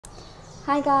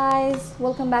Hi guys,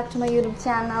 welcome back to my YouTube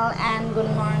channel and good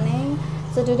morning.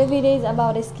 So today video is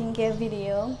about a skincare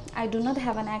video. I do not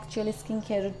have an actual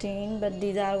skincare routine, but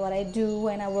these are what I do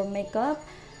when I wear makeup.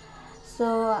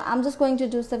 So I'm just going to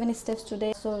do 7 steps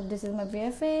today. So this is my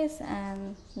bare face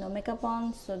and no makeup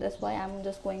on, so that's why I'm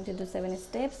just going to do 7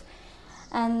 steps.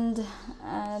 And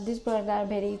these products are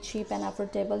very cheap and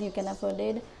affordable, you can afford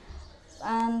it.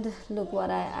 And look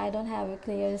what I don't have a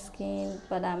clear skin,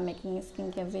 but I'm making a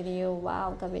skincare video.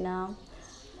 Wow, Kavina.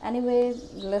 Anyway,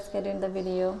 let's get in the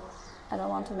video. I don't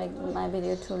want to make my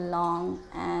video too long,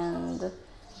 and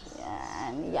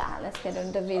yeah, let's get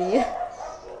in the video.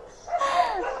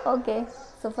 Okay,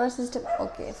 so first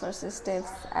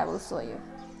steps I will show you.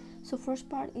 So first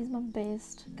part is my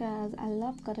best because I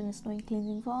love cotton snowy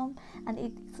cleansing foam and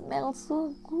it smells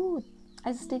so good.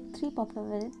 I just take 3 puffs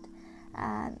of it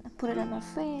and put it on my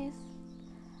face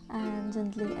and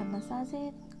gently massage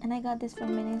it. And I got this from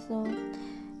Miniso.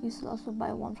 You should also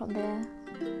buy one from there.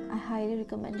 I highly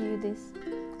recommend you this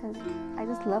because I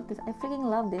just love this. I freaking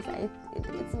love this.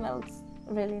 It smells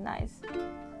really nice.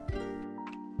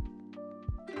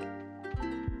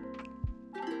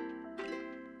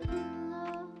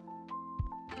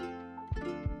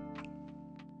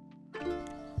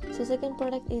 So second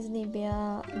product is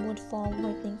Nivea Mood Foam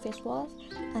Whitening Face Wash,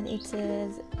 and it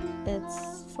says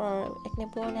it's for acne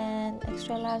prone and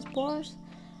extra large pores.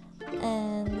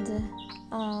 And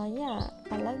yeah,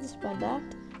 I like this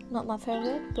product. Not my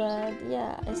favorite, but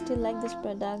yeah, I still like this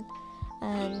product.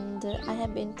 And I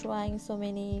have been trying so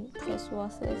many face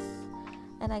washes,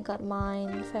 and I got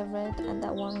mine favorite, and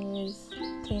that one is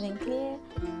clean and clear.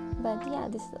 But yeah,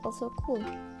 this is also cool.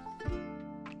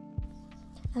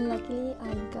 And luckily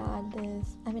I got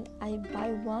this. I mean, I buy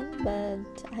one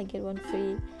but I get one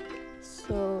free,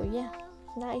 so yeah,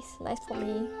 nice for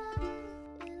me.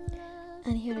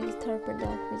 And here is third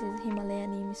product, which is Himalaya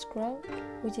Neem scrub,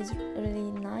 which is really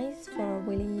nice for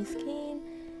oily skin,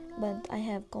 but I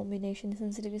have combination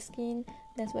sensitive skin,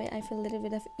 that's why I feel a little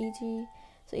bit of itchy.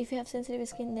 So if you have sensitive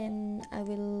skin, then I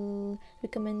will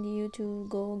recommend you to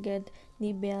go get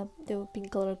Nivea the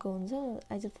pink color cone. So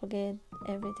I just forget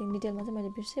everything detail ma मैले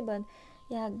बिर्से, but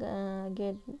yeah,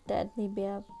 get that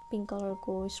Nivea pink color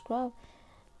को scrub.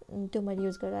 त्यो मैले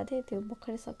use गरिरहेको थिएँ, त्यो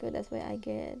भर्खरै सक्यो. That's why I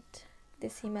get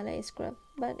this Himalaya scrub,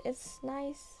 but it's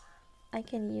nice. I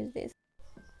can use this.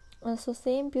 Also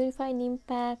same purify neem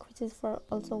pack, which is for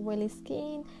also oily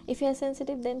skin. If you are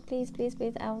sensitive, then please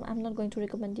I'm not going to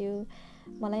recommend you.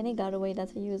 मलाई नै गाह्रो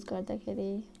भइरहेछ use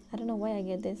गर्दाखेरि. I don't know why I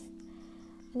get this.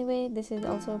 Anyway, this is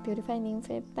also purify neem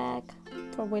face pack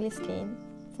for oily skin.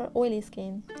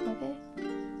 Okay,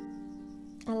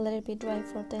 I'll let it be dry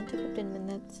for 10 to 15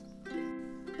 minutes.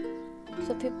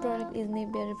 So fifth product is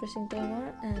Nivea refreshing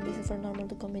toner, and this is for normal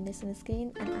to combination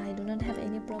skin, and I do not have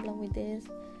any problem with this.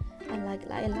 I like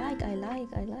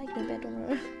Nivea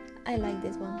toner. I like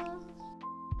this one.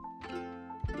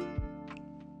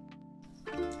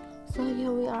 So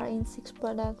here we are in 6th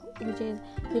product, which is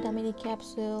vitamin E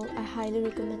capsule. I highly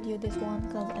recommend you this one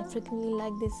because I frequently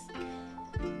like this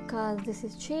because this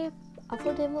is cheap,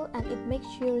 affordable, and it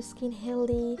makes your skin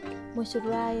healthy,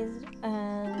 moisturized,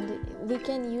 and we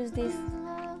can use this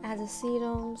as a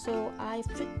serum. So I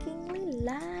freaking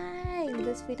like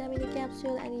this vitamin E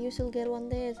capsule, and you should get one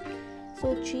this.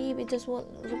 So cheap, it just was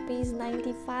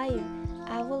 ₹95.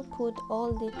 I will put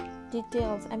all the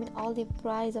details, I mean all the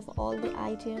price of all the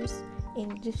items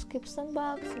in description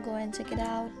box. Go and check it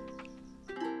out.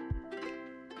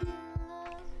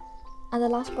 And the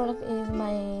last product is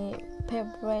my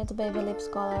favorite baby lips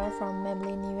color from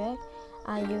Maybelline Nivea.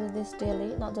 I use this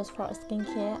daily, not just for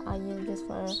skincare. I use this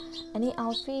for any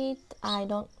outfit. I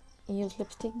don't use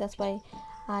lipstick, that's why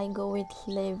I go with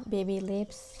baby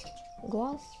lips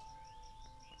gloss.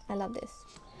 I love this.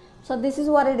 So this is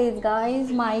what it is,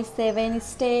 guys, my 7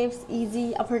 steps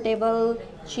easy, affordable,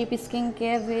 cheap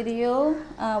skincare video,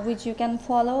 which you can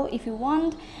follow if you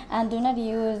want. And do not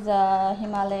use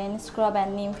Himalayan scrub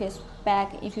and neem face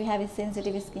pack if you have a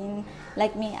sensitive skin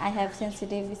like me. I have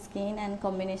sensitive skin and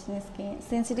combination skin,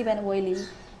 sensitive and oily.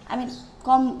 I mean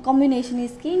combination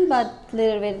skin but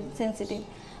little bit sensitive.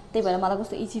 त्यही भएर मलाई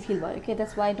कस्तो इची fill भयो के.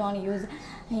 That's why don't use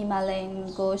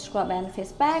Himalayan go scrub and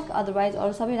face pack. Otherwise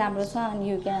अरु सबै राम्रो छ, and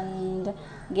you can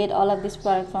get all of this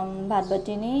product from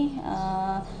bhatbhateni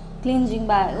cleansing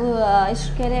by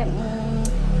के अरे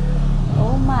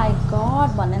oh my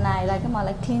god भन्ने नआइरहेको के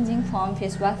मलाई. Cleansing foam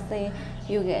face wash चाहिँ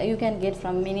you can get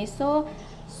from Miniso.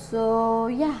 So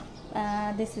yeah,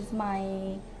 this is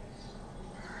my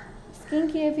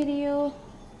skincare video.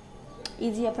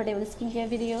 easy affordable skincare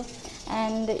video.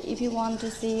 And if you want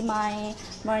to see my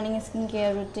morning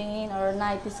skincare routine or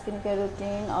night skincare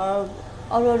routine or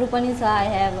I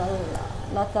have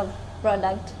lots of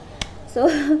product. So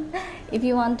if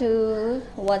you want to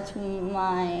watch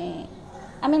my,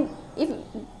 if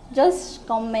just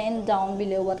comment down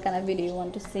below what kind of video you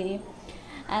want to see.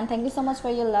 And thank you so much for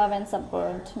your love and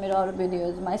support. मेरो अरू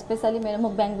भिडियोजमा specially मेरो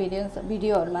मुकब्याङ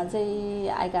भिडियोहरुमा चाहिँ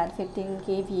I got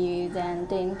 15k views and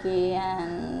 10k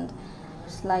and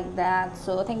just like that.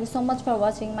 So thank you so much for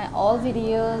watching my all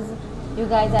videos. You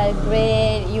guys are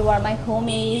great. You are my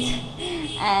homies.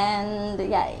 And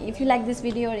yeah, if you like this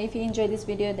video or if you enjoy this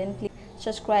video, then please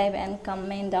subscribe and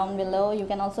comment down below. You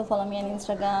can also follow me on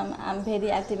Instagram. I'm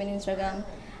very active in Instagram.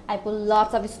 I put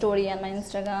lots of story on my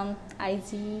Instagram,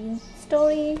 IG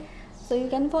story, so you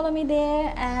can follow me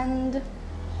there. And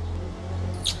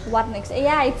what next?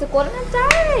 Yeah, it's a corona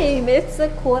time. It's a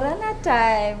corona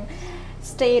time.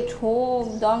 Stay at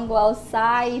home, don't go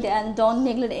outside, and don't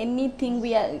neglect anything.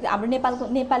 We are हाम्रो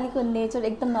नेपालीको nature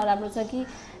एकदम नराम्रो छ कि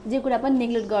जे कुरा पनि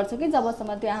neglect गर्छ कि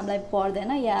जबसम्म त्यो हामीलाई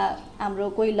पर्दैन या हाम्रो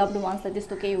कोही लभ्ड वान्सलाई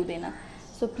त्यस्तो केही हुँदैन.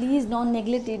 So please don't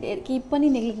neglect it. केही पनि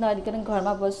नेग्लेक्ट नगरिकन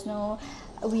घरमा बस्नु.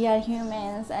 We are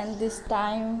humans, and this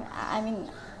time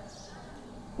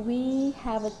we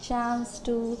have a chance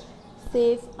to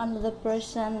save another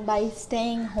person by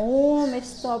staying home.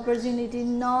 It's the opportunity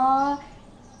not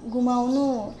gumaunu.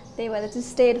 त्यही भएर चाहिँ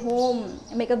stay at home,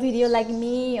 make a video like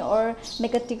me or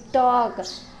make a TikTok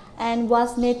and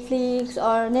watch Netflix.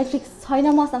 or Netflix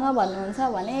छैन मसँग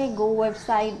भन्नुहुन्छ भने go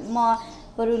website म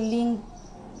बरु link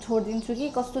छोडिदिन्छु कि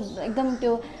कस्तो एकदम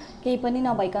त्यो केही पनि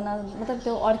नभइकन मतलब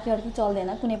त्यो अड्की चल्दैन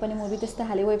कुनै पनि मुभी त्यस्तो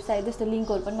खाली वेबसाइट त्यस्तो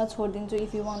लिंकहरु पनि म छोडिदिन्छु.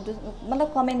 इफ यु वान्ट टु मतलब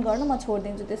कमेन्ट गर्नु म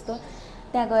छोडिदिन्छु त्यस्तो.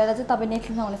 त्यहाँ गएर चाहिँ तपाई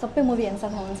नेटफ्लिक्समा हुने सबै मुभी हेर्न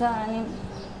सक्नुहुन्छ. अनि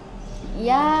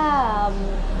yeah,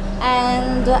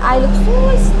 and I look so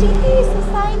sticky, so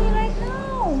shiny right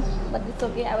now, but it's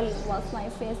okay. I will wash my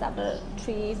face after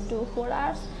 3 to 4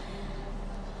 hours.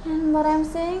 And what I'm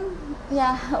saying,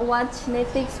 yeah, watch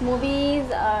Netflix movies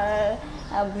or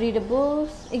read a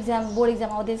books. Board exam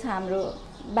आउँदैछ हाम्रो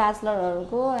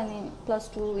ब्याचलरहरुको अनि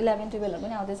 +2 11 12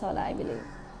 पनि आउँदैछ होला I believe.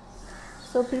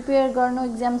 So prepare गर्नु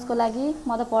exams को लागि.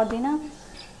 म त पढ्दिन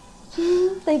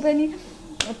तै पनि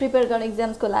prepare गर्नु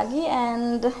exams को लागि.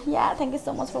 And yeah, thank you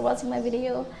so much for watching my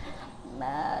video.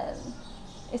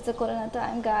 It's the corona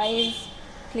time, guys.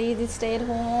 Please stay at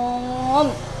home.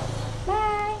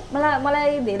 Bye.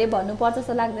 मलाई धेरै भन्नु पर्छ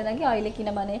जस्तो लाग्दैन कि अहिले,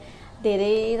 किनभने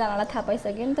धेरै जनालाई थाहा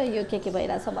पाइसक्यो नि त यो के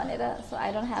भइराछ भनेर. So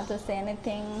I don't have to say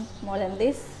anything more than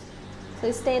this.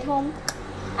 So stay at home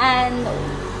and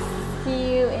see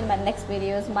you in my next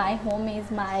videos. My home is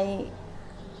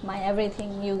my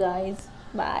everything, you guys.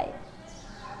 Bye.